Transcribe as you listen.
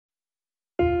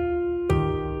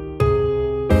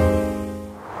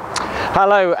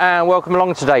Hello and welcome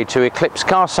along today to Eclipse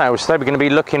car sales. Today we're going to be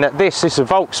looking at this is a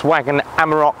Volkswagen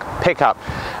Amarok pickup,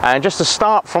 and just to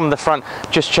start from the front,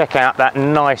 just check out that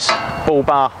nice bull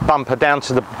bar bumper down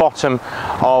to the bottom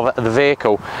of the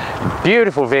vehicle.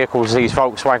 Beautiful vehicles, these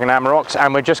Volkswagen Amaroks,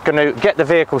 and we're just going to get the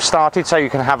vehicle started so you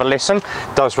can have a listen.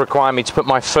 It does require me to put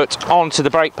my foot onto the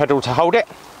brake pedal to hold it,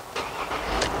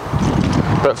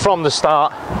 but from the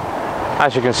start,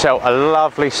 as you can tell, a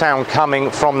lovely sound coming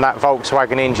from that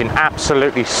Volkswagen engine,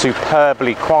 absolutely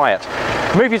superbly quiet.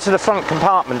 Move you to the front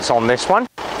compartments on this one.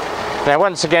 Now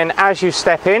once again, as you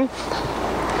step in,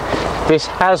 this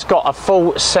has got a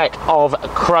full set of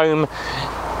chrome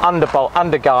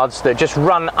underguards that just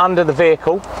run under the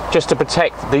vehicle just to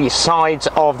protect the sides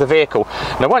of the vehicle.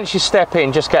 Now once you step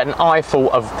in, just get an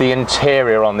eyeful of the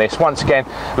interior on this. Once again,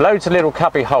 loads of little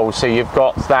cubby holes, so you've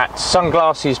got that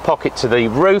sunglasses pocket to the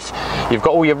roof, you've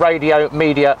got all your radio,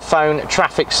 media, phone,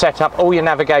 traffic setup, all your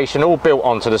navigation all built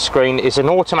onto the screen. It's an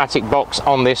automatic box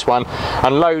on this one,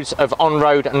 and loads of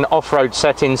on-road and off-road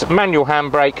settings, manual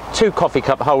handbrake, 2 coffee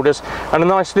cup holders, and a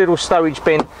nice little stowage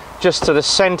bin just to the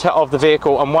center of the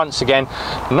vehicle. And once again,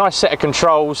 nice set of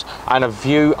controls, and a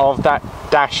view of that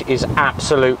dash is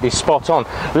absolutely spot on.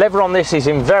 Leather on this is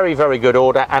in very good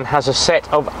order and has a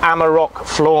set of Amarok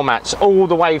floor mats all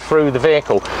the way through the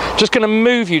vehicle. Just going to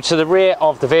move you to the rear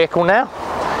of the vehicle now,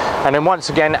 and then once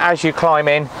again, as you climb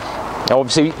in,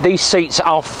 obviously these seats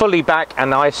are fully back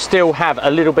and I still have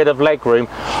a little bit of leg room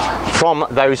from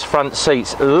those front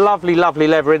seats. Lovely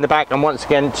leather in the back, and once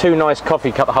again 2 nice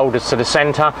coffee cup holders to the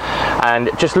center,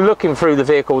 and just looking through the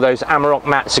vehicle, those Amarok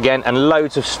mats again, and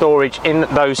loads of storage in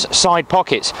those side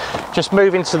pockets. Just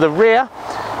moving to the rear,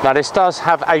 now this does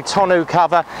have a tonneau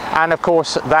cover and of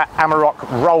course that Amarok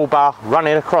roll bar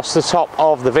running across the top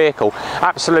of the vehicle.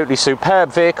 Absolutely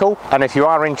superb vehicle, and if you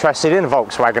are interested in a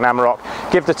Volkswagen Amarok,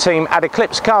 give the team at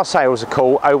Eclipse Car Sales a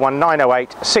call,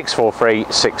 01908 643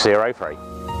 603.